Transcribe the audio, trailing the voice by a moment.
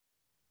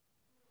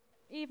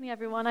Evening,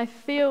 everyone. I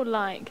feel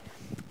like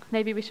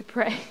maybe we should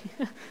pray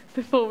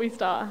before we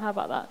start. How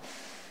about that?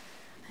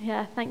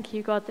 Yeah, thank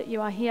you, God, that you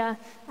are here.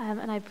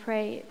 And I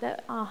pray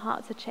that our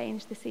hearts are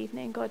changed this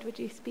evening. God, would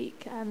you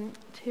speak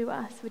to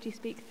us? Would you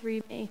speak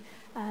through me?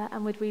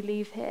 And would we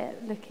leave here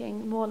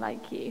looking more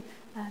like you?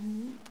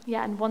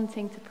 And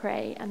wanting to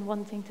pray and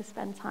wanting to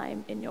spend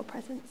time in your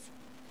presence.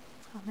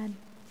 Amen.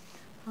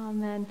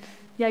 Amen.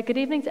 Yeah, good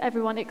evening to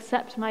everyone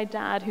except my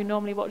dad, who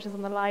normally watches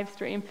on the live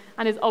stream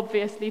and is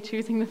obviously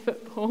choosing the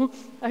football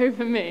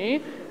over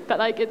me.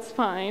 But, it's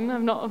fine.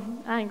 I'm not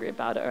angry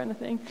about it or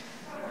anything.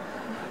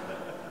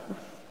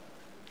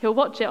 He'll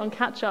watch it on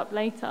catch-up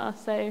later,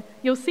 so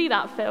you'll see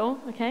that, Phil,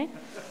 okay?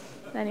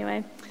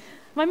 Anyway,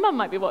 my mum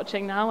might be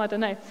watching now, I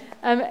don't know.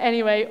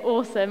 Anyway,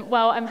 awesome.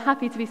 Well, I'm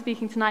happy to be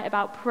speaking tonight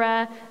about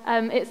prayer.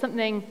 It's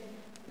something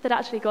that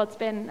actually God's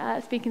been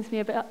speaking to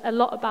me a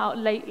lot about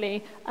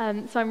lately.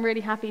 So I'm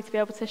really happy to be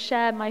able to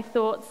share my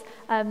thoughts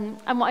and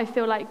what I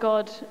feel like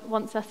God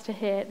wants us to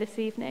hear this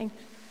evening.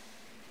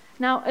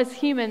 Now, as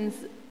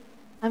humans,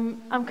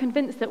 I'm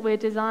convinced that we're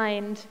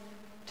designed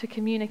to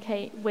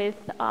communicate with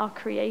our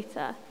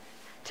Creator,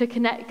 to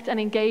connect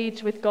and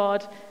engage with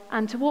God,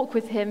 and to walk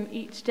with Him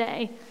each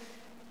day.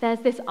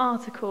 There's this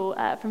article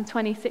from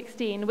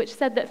 2016 which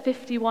said that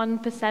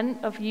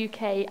 51% of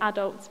UK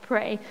adults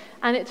pray,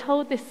 and it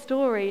told this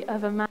story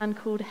of a man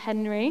called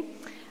Henry.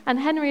 And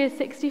Henry is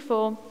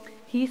 64.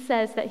 He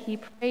says that he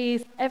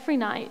prays every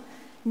night,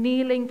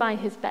 kneeling by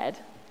his bed,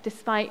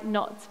 despite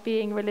not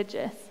being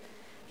religious.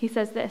 He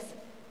says this: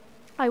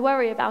 "I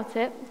worry about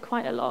it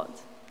quite a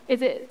lot.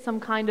 Is it some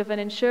kind of an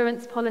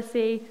insurance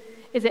policy?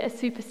 Is it a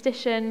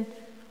superstition?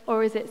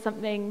 Or is it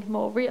something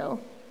more real?"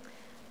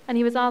 And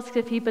he was asked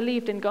if he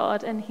believed in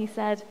God, and he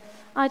said,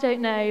 "I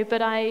don't know,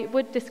 but I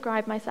would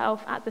describe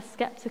myself at the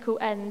skeptical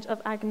end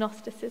of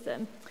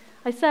agnosticism.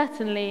 I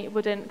certainly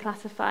wouldn't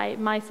classify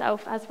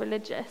myself as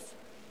religious."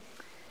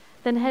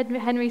 Then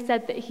Henry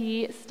said that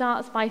he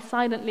starts by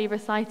silently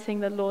reciting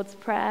the Lord's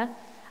Prayer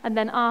and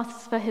then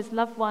asks for his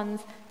loved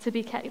ones to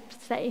be kept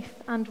safe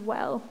and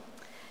well.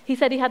 He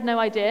said he had no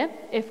idea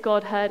if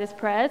God heard his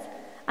prayers,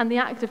 and the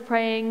act of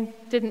praying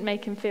didn't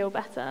make him feel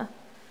better.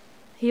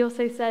 He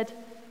also said,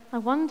 "I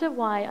wonder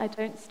why I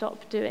don't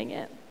stop doing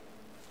it.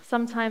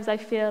 Sometimes I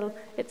feel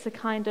it's a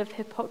kind of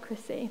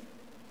hypocrisy."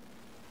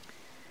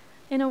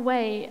 In a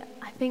way,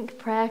 I think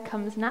prayer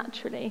comes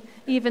naturally,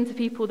 even to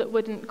people that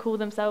wouldn't call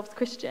themselves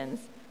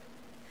Christians.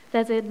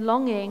 There's a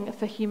longing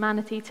for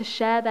humanity to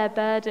share their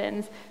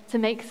burdens, to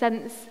make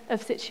sense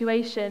of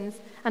situations,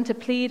 and to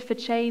plead for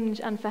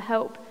change and for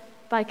help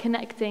by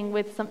connecting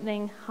with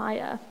something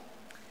higher.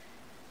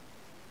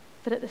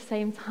 But at the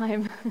same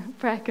time,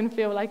 prayer can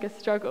feel like a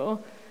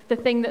struggle. The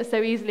thing that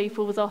so easily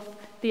falls off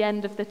the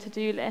end of the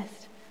to-do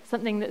list,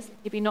 something that's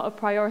maybe not a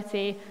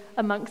priority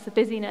amongst the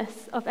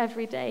busyness of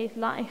everyday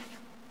life.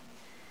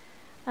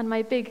 And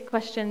my big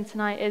question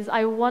tonight is,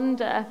 I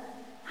wonder,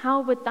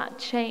 how would that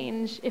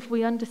change if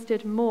we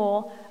understood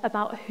more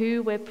about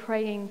who we're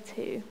praying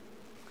to?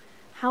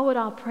 How would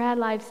our prayer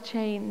lives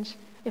change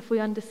if we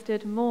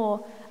understood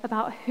more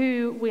about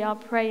who we are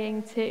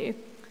praying to?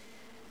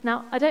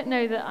 Now, I don't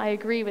know that I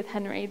agree with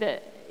Henry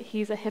that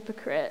he's a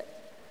hypocrite.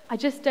 I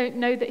just don't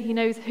know that he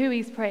knows who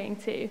he's praying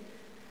to.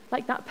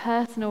 Like, that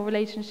personal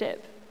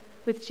relationship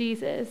with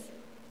Jesus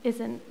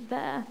isn't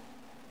there.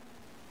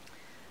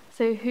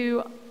 So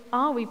who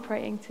are we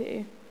praying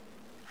to?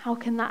 How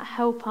can that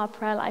help our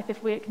prayer life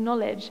if we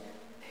acknowledge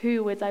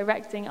who we're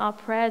directing our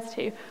prayers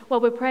to?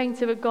 Well, we're praying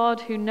to a God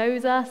who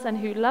knows us and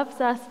who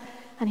loves us,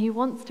 and who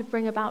wants to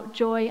bring about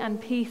joy and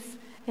peace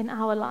in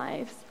our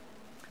lives.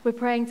 We're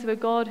praying to a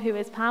God who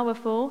is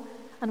powerful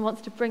and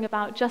wants to bring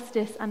about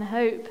justice and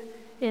hope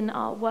in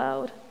our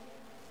world.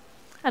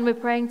 And we're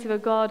praying to a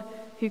God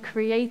who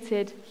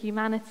created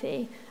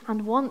humanity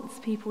and wants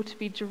people to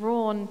be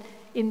drawn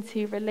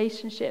into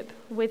relationship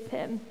with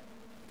him.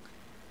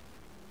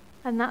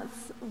 And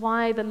that's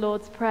why the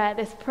Lord's Prayer,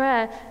 this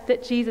prayer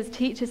that Jesus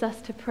teaches us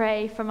to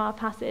pray from our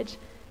passage,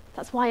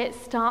 that's why it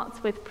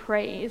starts with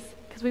praise,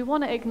 because we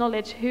want to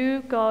acknowledge who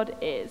God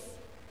is.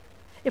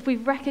 If we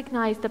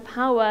recognize the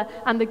power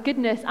and the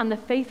goodness and the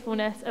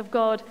faithfulness of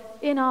God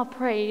in our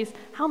praise,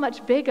 how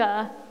much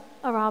bigger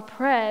are our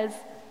prayers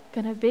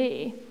going to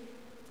be?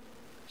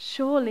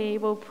 Surely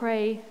we'll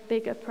pray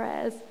bigger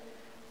prayers.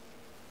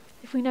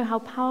 If we know how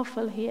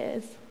powerful he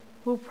is,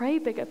 we'll pray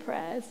bigger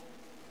prayers.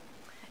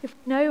 If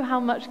we know how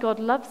much God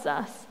loves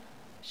us,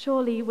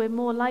 surely we're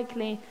more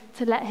likely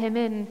to let him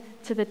in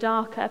to the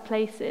darker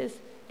places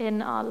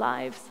in our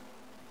lives.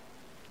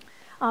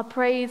 Our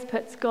praise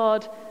puts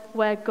God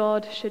where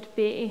God should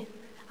be,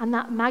 and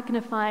that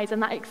magnifies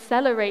and that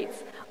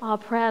accelerates our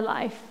prayer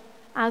life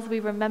as we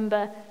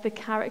remember the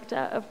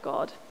character of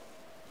God.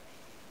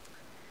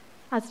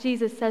 As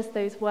Jesus says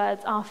those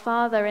words, "Our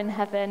Father in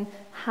heaven,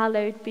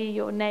 hallowed be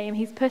your name,"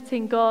 he's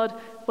putting God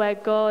where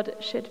God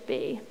should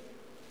be.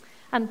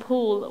 And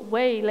Paul,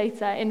 way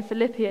later in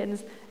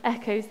Philippians,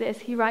 echoes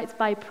this. He writes,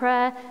 "By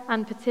prayer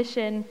and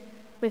petition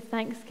with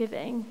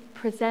thanksgiving,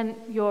 present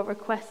your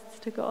requests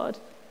to God.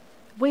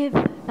 with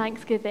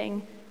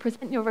thanksgiving.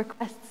 Present your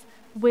requests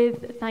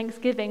with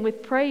thanksgiving,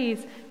 with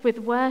praise, with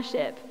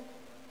worship.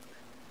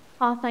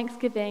 Our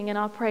thanksgiving and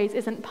our praise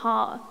isn't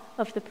part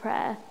of the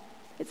prayer.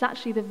 It's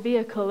actually the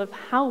vehicle of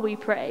how we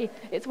pray.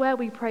 It's where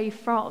we pray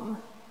from.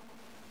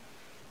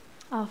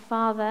 Our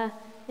Father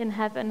in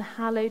heaven,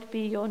 hallowed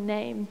be your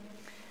name.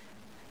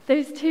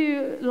 Those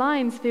two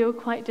lines feel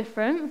quite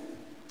different.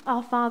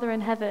 Our Father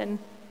in heaven,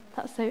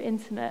 that's so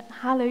intimate.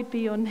 Hallowed be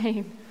your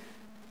name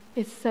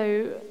is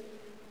so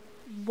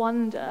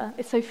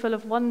it's so full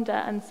of wonder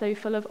and so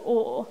full of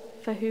awe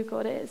for who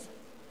God is.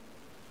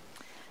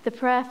 The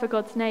prayer for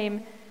God's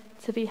name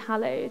to be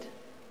hallowed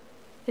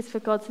is for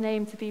God's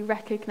name to be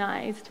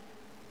recognized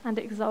and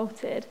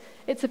exalted.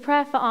 It's a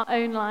prayer for our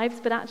own lives,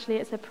 but actually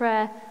it's a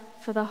prayer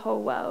for the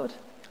whole world,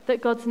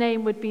 that God's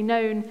name would be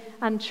known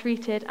and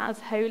treated as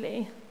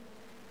holy.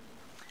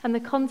 And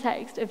the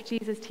context of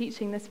Jesus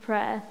teaching this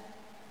prayer,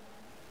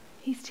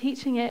 he's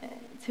teaching it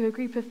to a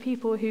group of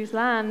people whose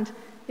land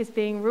is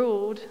being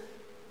ruled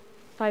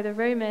by the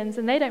Romans,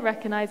 and they don't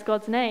recognize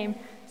God's name.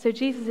 So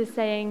Jesus is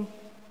saying,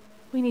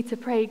 we need to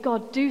pray,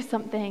 God, do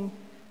something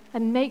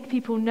and make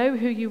people know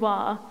who you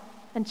are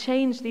and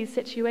change these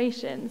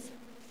situations.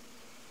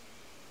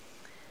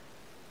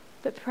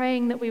 But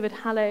praying that we would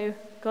hallow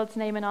God's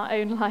name in our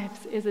own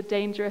lives is a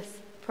dangerous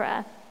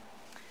prayer.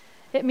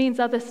 It means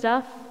other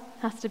stuff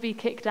has to be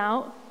kicked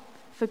out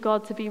for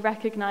God to be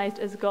recognized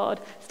as God.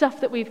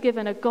 Stuff that we've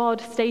given a God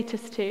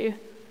status to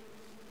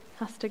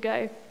has to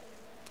go.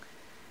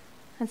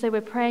 And so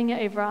we're praying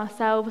it over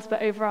ourselves,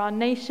 but over our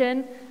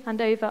nation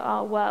and over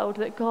our world,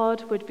 that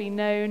God would be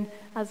known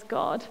as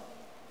God,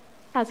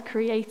 as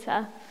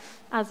creator,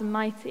 as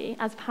mighty,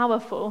 as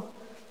powerful,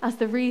 as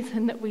the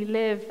reason that we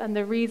live and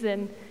the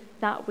reason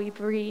that we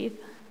breathe.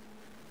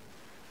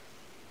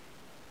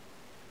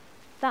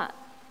 That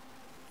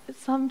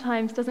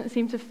sometimes doesn't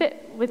seem to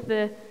fit with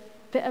the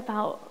bit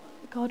about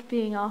God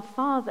being our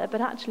Father,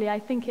 but actually I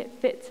think it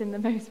fits in the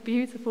most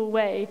beautiful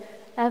way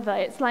ever.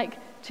 It's like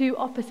two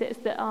opposites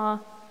that are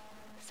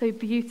so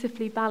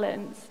beautifully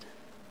balanced.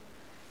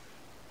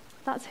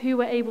 That's who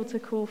we're able to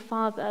call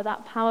Father,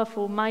 that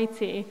powerful,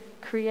 mighty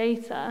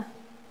creator.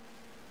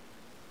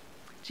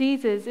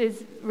 Jesus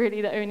is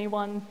really the only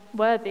one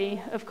worthy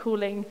of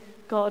calling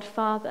God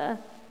Father,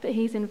 but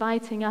he's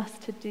inviting us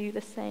to do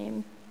the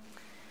same.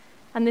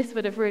 And this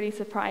would have really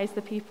surprised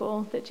the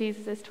people that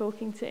Jesus is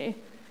talking to.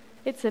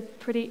 It's a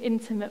pretty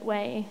intimate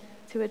way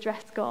to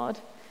address God.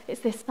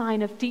 It's this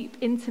sign of deep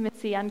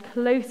intimacy and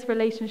close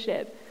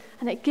relationship,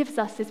 and it gives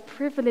us this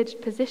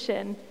privileged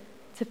position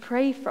to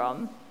pray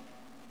from.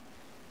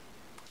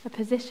 A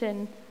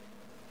position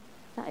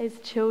that is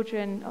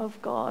children of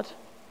God.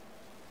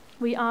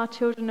 We are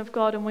children of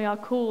God, and we are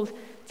called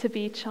to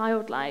be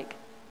childlike.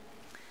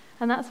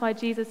 And that's why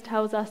Jesus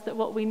tells us that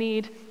what we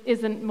need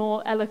isn't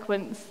more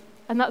eloquence.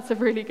 And that's a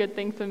really good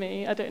thing for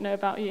me. I don't know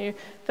about you,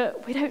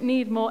 but we don't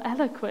need more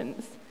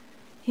eloquence.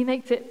 He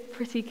makes it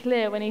pretty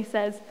clear when he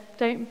says,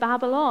 don't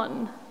babble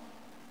on.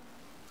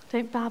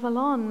 Don't babble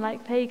on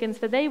like pagans,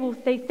 for they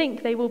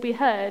think they will be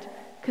heard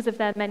because of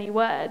their many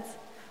words.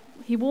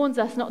 He warns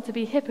us not to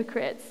be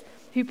hypocrites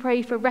who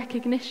pray for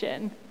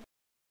recognition.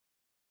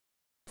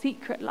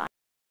 Secret life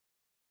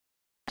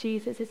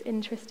Jesus is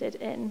interested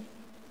in.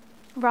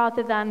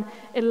 Rather than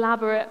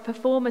elaborate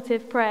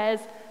performative prayers,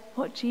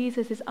 what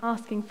Jesus is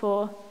asking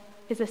for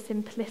is a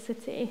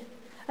simplicity,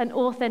 an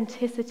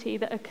authenticity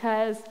that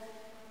occurs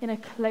in a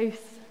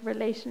close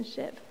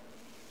relationship.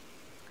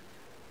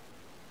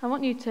 I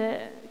want you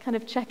to kind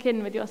of check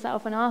in with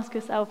yourself and ask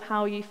yourself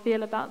how you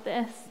feel about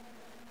this.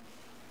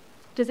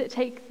 Does it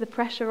take the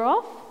pressure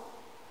off?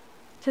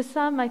 To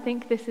some, I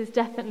think this is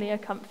definitely a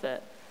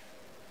comfort,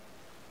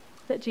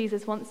 that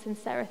Jesus wants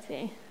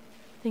sincerity.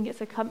 I think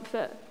it's a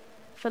comfort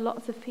for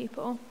lots of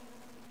people,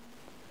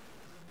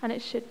 and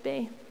it should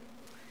be.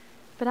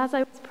 But as I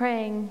was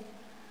praying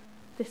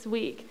this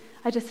week,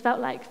 I just felt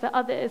like for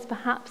others,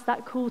 perhaps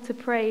that call to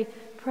pray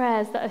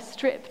prayers that are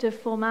stripped of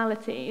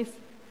formalities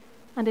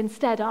and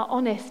instead are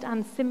honest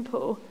and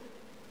simple,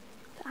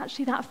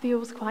 actually that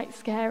feels quite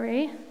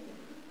scary.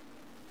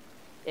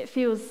 It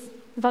feels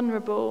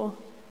vulnerable,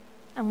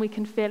 and we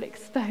can feel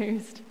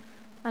exposed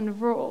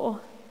and raw.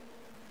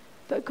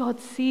 But God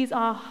sees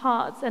our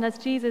hearts, and as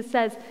Jesus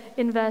says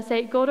in verse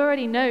 8, God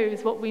already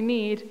knows what we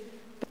need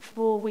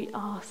before we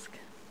ask.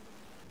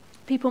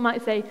 People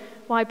might say,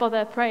 why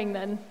bother praying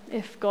then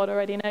if God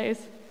already knows?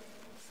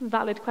 It's a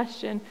valid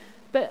question,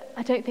 but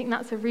I don't think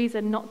that's a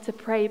reason not to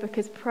pray,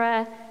 because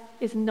prayer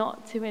is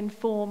not to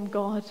inform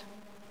God.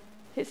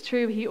 It's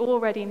true, he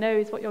already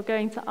knows what you're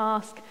going to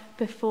ask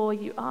before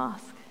you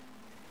ask.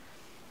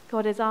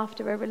 God is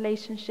after a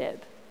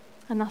relationship,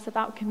 and that's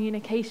about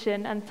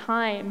communication and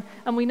time,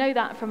 and we know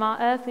that from our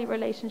earthly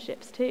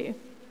relationships too.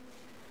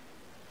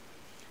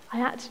 I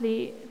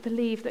actually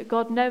believe that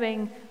God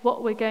knowing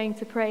what we're going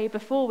to pray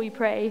before we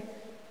pray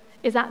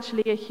is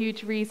actually a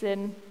huge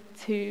reason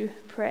to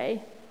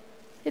pray.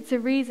 It's a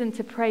reason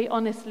to pray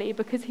honestly,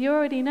 because he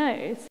already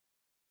knows.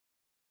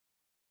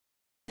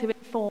 To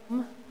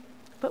inform,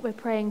 but we're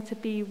praying to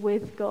be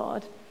with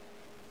God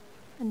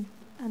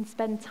and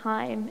spend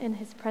time in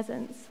his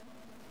presence.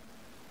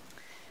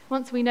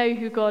 Once we know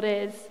who God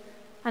is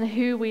and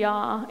who we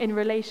are in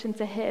relation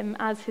to him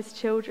as his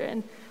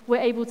children,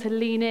 we're able to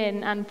lean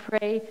in and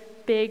pray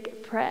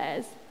big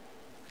prayers,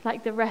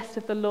 like the rest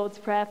of the Lord's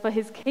Prayer, for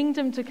his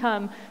kingdom to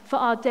come, for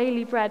our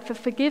daily bread, for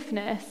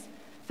forgiveness,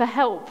 for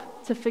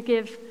help to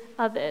forgive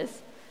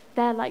others.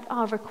 They're like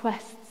our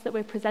requests that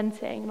we're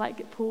presenting,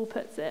 like Paul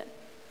puts it.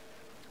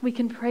 We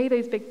can pray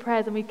those big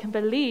prayers and we can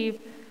believe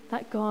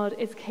that God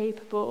is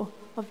capable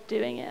of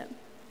doing it.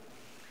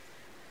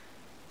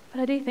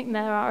 But I do think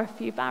there are a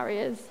few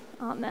barriers,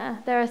 aren't there?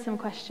 There are some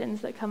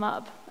questions that come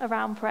up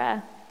around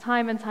prayer,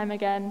 time and time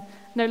again.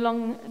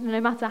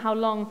 No matter how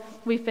long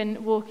we've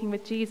been walking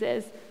with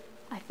Jesus,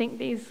 I think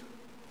these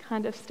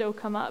kind of still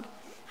come up.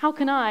 How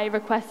can I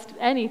request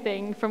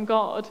anything from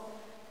God?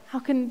 How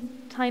can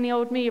tiny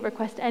old me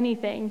request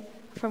anything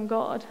from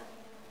God?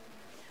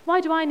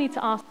 Why do I need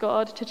to ask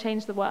God to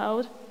change the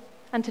world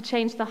and to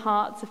change the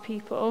hearts of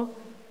people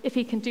if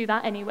he can do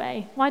that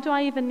anyway? Why do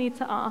I even need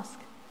to ask?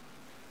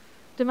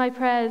 Do my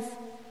prayers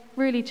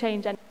really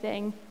change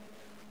anything?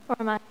 Or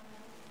am I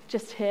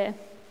just here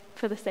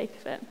for the sake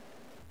of it?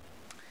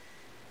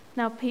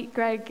 Now, Pete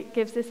Greig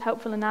gives this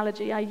helpful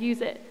analogy. I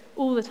use it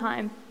all the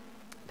time.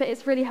 But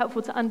it's really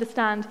helpful to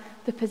understand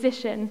the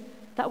position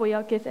that we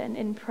are given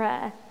in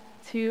prayer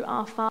to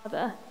our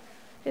Father.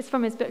 It's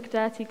from his book,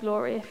 Dirty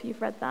Glory, if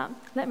you've read that.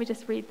 Let me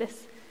just read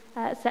this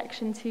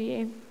section to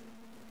you.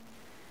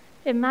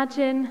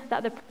 Imagine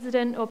that the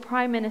President or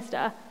Prime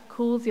Minister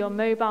calls your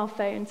mobile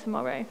phone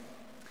tomorrow.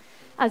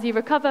 As you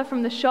recover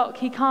from the shock,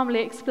 he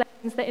calmly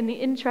explains that in the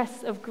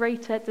interests of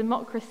greater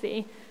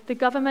democracy, the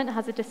government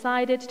has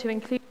decided to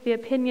include the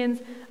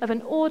opinions of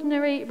an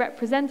ordinary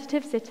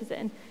representative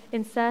citizen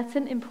in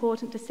certain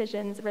important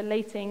decisions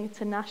relating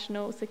to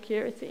national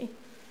security.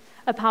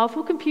 A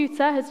powerful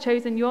computer has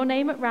chosen your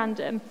name at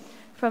random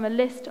from a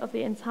list of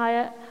the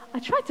entire, I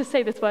tried to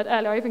say this word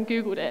earlier, I even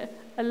Googled it,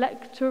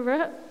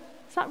 electorate.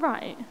 Is that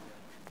right?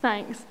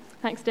 Thanks.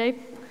 Thanks, Dave.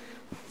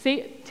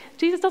 See,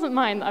 Jesus doesn't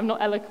mind that I'm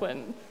not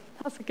eloquent.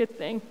 That's a good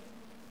thing.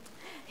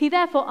 He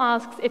therefore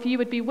asks if you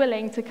would be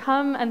willing to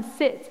come and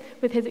sit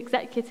with his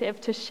executive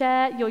to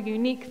share your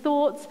unique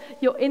thoughts,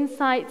 your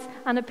insights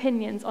and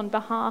opinions on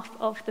behalf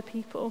of the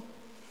people.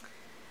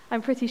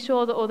 I'm pretty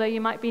sure that although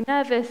you might be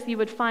nervous, you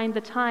would find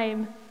the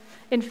time.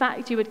 In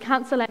fact, you would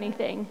cancel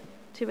anything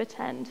to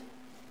attend.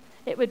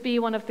 It would be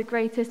one of the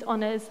greatest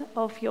honors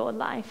of your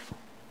life.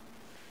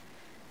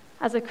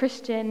 As a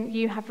Christian,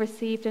 you have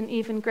received an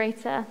even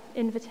greater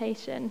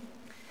invitation.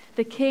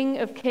 The King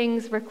of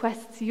Kings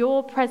requests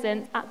your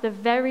presence at the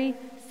very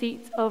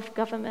seat of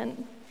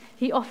government.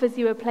 He offers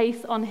you a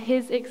place on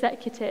his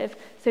executive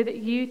so that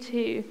you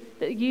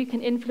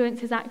can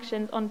influence his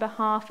actions on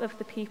behalf of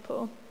the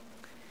people.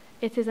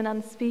 It is an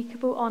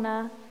unspeakable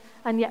honor,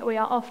 and yet we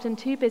are often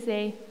too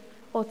busy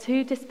or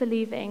too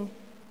disbelieving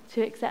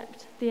to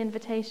accept the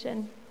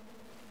invitation.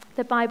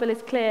 The Bible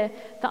is clear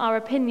that our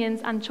opinions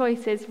and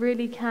choices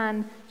really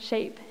can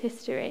shape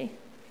history,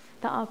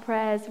 that our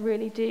prayers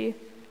really do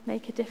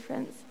make a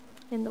difference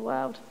in the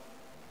world.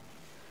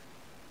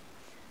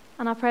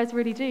 And our prayers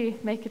really do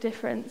make a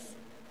difference.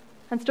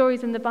 And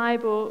stories in the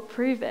Bible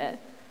prove it,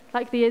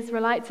 like the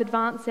Israelites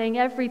advancing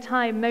every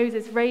time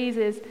Moses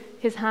raises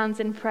his hands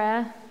in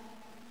prayer.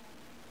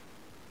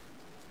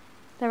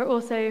 There are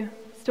also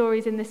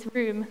stories in this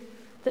room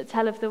that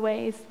tell of the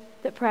ways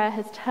that prayer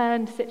has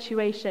turned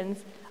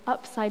situations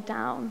upside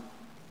down.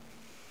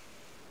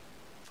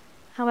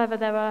 However,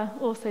 there are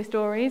also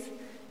stories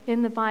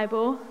in the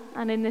Bible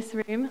and in this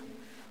room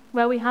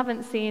where we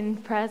haven't seen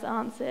prayers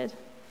answered.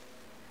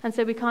 And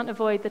so we can't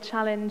avoid the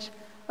challenge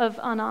of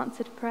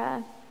unanswered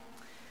prayer.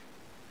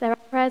 There are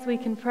prayers we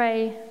can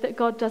pray that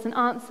God doesn't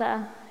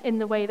answer in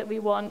the way that we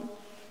want.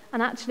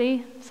 And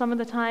actually, some of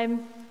the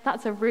time,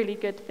 that's a really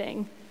good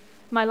thing.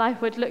 My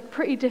life would look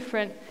pretty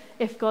different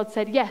if God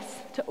said yes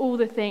to all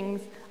the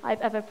things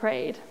I've ever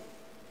prayed.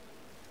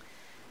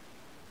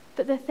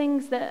 But the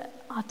things that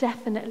are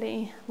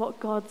definitely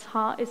what God's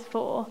heart is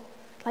for,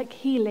 like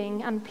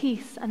healing and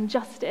peace and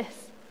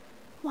justice,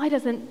 why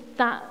doesn't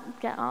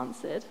that get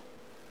answered?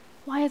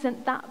 Why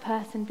isn't that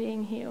person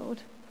being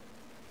healed?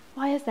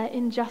 Why is there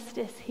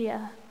injustice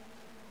here?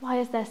 Why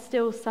is there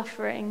still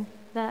suffering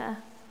there?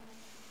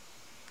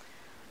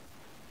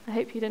 I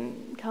hope you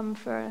didn't come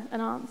for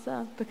an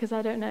answer, because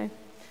I don't know.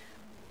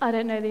 I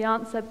don't know the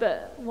answer,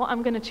 but what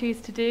I'm going to choose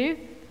to do,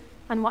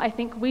 and what I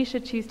think we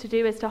should choose to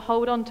do, is to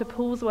hold on to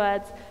Paul's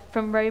words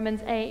from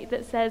Romans 8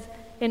 that says,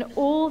 "In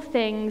all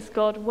things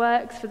God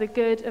works for the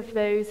good of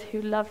those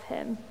who love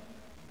him."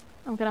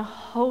 I'm going to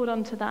hold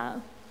on to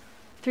that.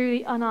 Through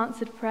the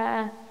unanswered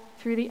prayer,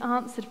 through the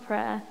answered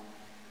prayer,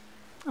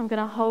 I'm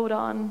going to hold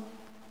on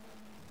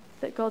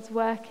that God's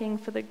working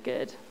for the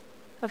good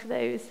of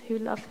those who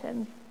love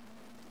him.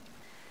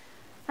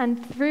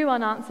 And through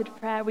unanswered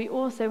prayer, we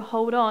also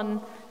hold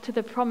on to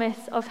the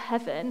promise of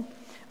heaven,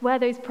 where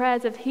those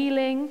prayers of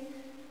healing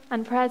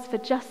and prayers for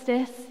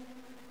justice,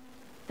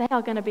 they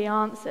are going to be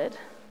answered.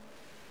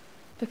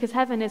 because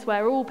heaven is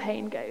where all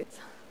pain goes.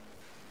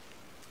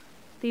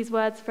 These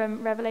words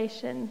from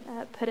Revelation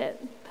put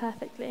it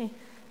perfectly.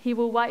 He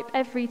will wipe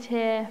every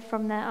tear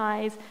from their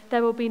eyes.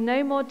 There will be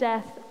no more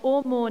death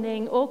or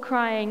mourning or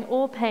crying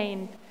or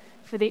pain,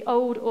 for the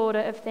old order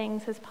of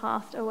things has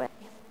passed away.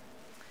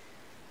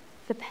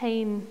 The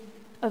pain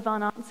of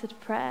unanswered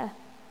prayer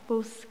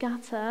will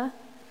scatter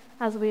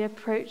as we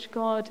approach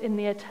God in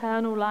the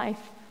eternal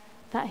life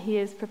that he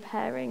is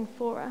preparing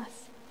for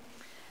us.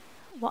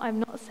 What I'm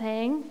not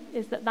saying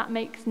is that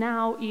makes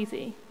now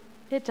easy.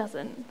 It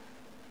doesn't.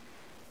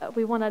 But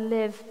we want to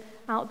live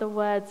out the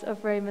words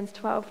of Romans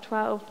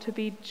 12:12, to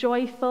be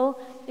joyful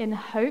in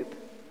hope,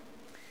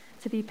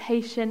 to be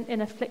patient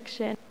in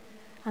affliction,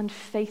 and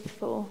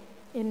faithful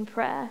in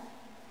prayer.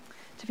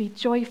 To be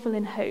joyful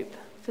in hope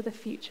for the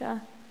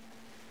future,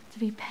 to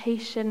be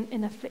patient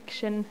in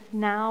affliction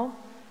now,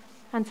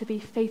 and to be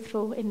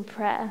faithful in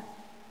prayer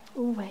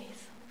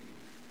always.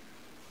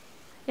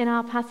 In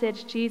our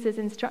passage, Jesus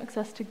instructs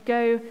us to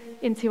go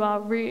into our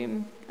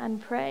room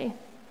and pray.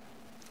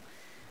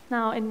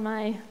 Now, in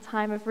my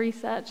time of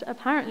research,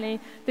 apparently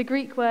the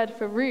Greek word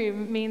for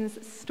room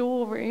means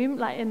storeroom.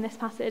 Like in this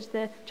passage,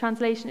 the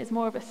translation is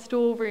more of a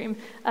storeroom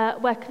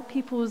where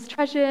people's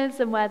treasures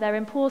and where their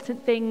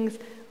important things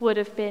would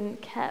have been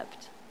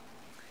kept.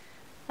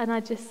 And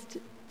I just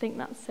think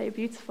that's so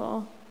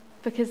beautiful,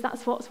 because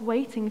that's what's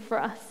waiting for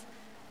us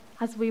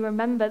as we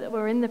remember that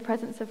we're in the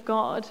presence of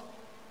God,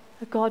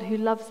 a God who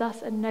loves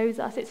us and knows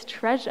us. It's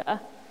treasure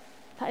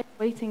that is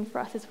waiting for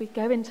us as we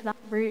go into that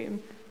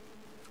room,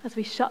 as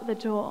we shut the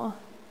door,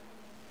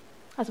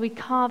 as we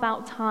carve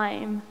out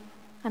time,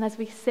 and as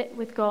we sit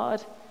with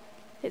God.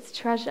 It's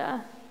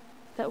treasure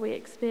that we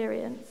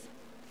experience.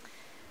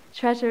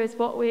 Treasure is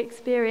what we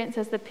experience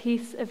as the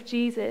peace of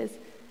Jesus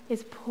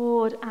is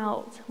poured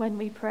out when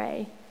we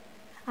pray,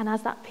 and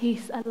as that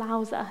peace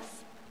allows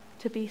us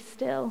to be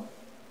still.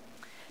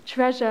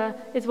 Treasure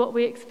is what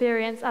we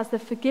experience as the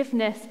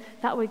forgiveness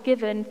that we're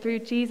given through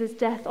Jesus'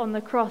 death on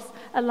the cross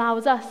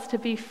allows us to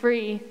be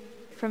free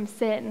from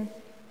sin.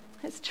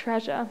 It's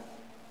treasure.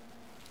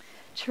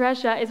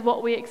 Treasure is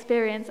what we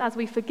experience as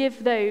we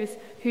forgive those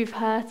who've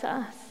hurt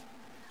us,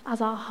 as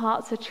our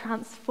hearts are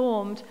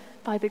transformed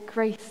by the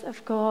grace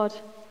of God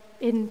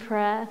in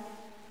prayer.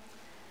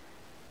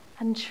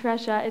 And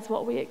treasure is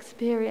what we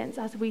experience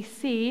as we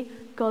see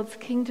God's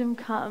kingdom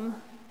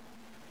come,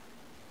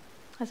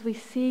 as we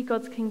see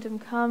God's kingdom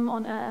come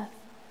on earth,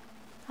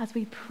 as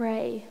we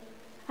pray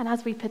and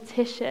as we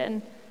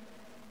petition,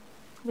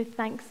 with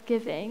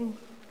thanksgiving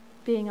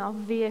being our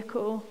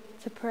vehicle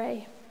to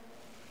pray.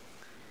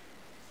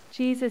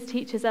 Jesus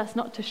teaches us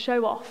not to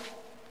show off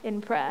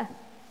in prayer,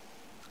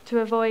 to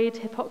avoid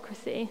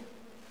hypocrisy.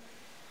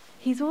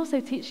 He's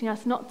also teaching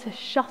us not to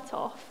shut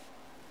off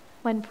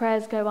when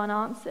prayers go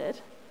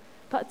unanswered,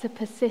 but to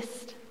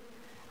persist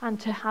and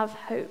to have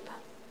hope.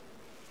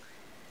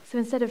 So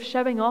instead of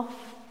showing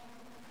off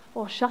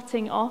or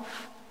shutting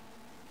off,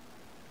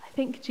 I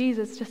think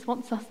Jesus just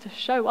wants us to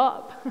show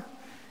up.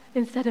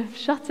 Instead of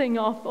shutting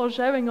off or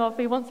showing off,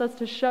 he wants us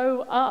to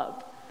show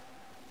up,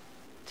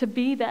 to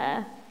be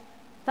there.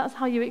 That's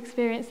how you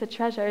experience the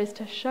treasure, is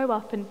to show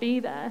up and be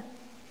there.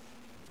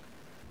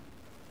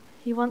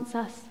 He wants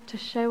us to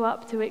show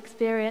up to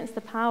experience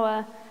the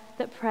power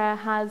that prayer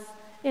has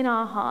in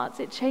our hearts.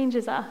 It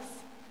changes us,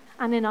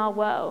 and in our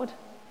world,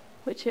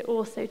 which it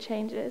also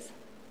changes.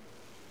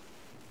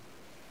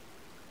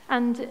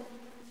 And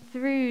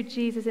through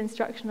Jesus'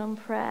 instruction on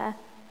prayer,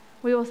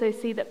 we also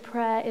see that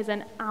prayer is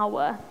an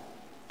our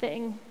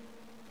thing.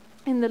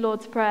 In the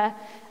Lord's Prayer,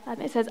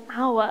 it says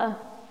our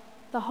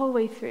the whole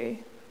way through.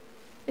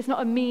 It's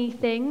not a me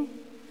thing,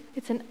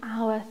 it's an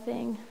our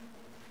thing.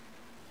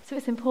 So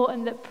it's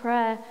important that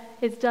prayer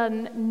is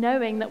done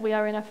knowing that we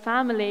are in a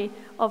family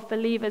of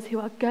believers who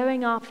are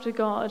going after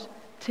God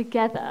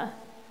together,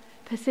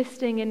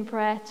 persisting in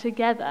prayer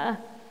together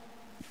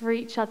for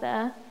each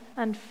other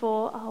and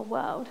for our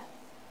world.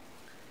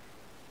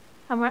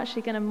 And we're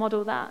actually going to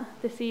model that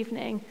this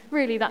evening.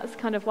 Really, that's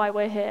kind of why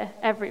we're here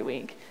every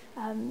week.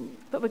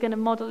 But we're going to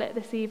model it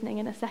this evening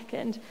in a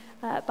second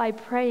by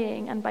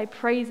praying and by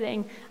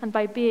praising and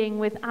by being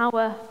with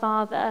our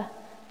Father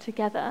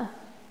together.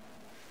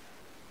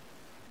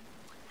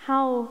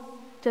 How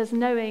does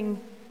knowing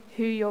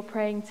who you're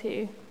praying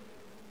to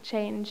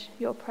change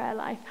your prayer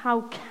life?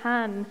 How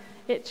can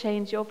it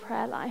change your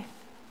prayer life?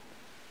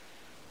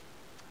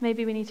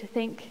 Maybe we need to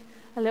think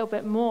a little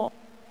bit more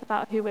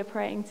about who we're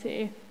praying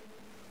to.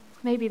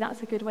 Maybe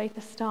that's a good way to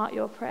start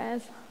your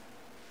prayers.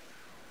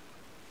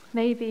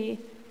 Maybe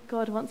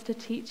God wants to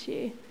teach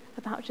you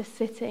about just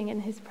sitting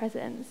in his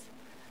presence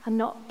and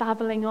not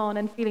babbling on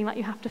and feeling like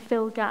you have to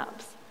fill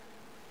gaps,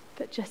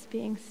 but just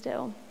being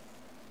still.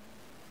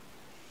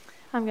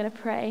 I'm going to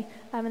pray,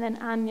 and then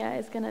Anya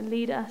is going to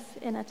lead us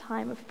in a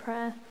time of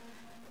prayer.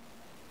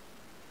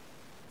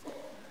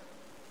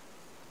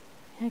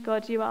 Yeah,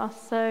 God, you are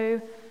so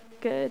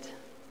good,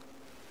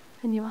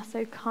 and you are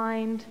so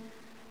kind,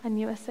 and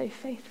you are so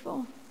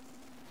faithful.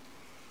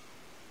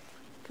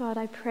 God,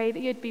 I pray that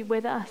you'd be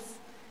with us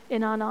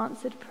in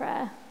unanswered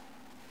prayer,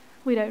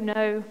 We don't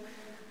know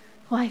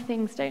why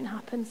things don't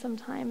happen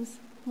sometimes,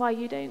 why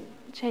you don't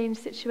change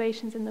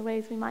situations in the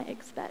ways we might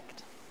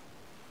expect.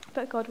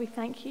 But God, we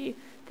thank you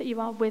that you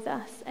are with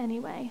us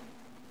anyway.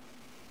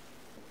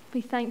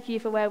 We thank you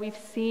for where we've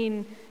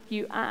seen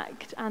you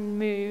act and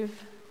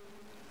move.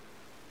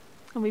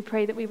 And we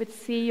pray that we would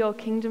see your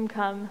kingdom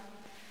come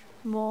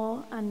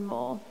more and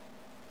more.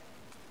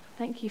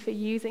 Thank you for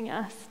using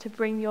us to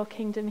bring your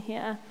kingdom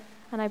here.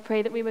 And I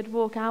pray that we would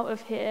walk out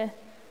of here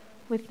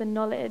with the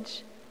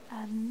knowledge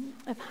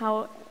of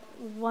how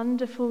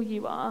wonderful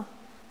you are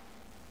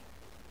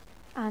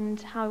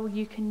and how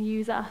you can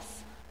use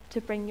us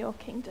to bring your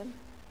kingdom.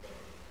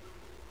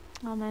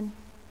 Amen.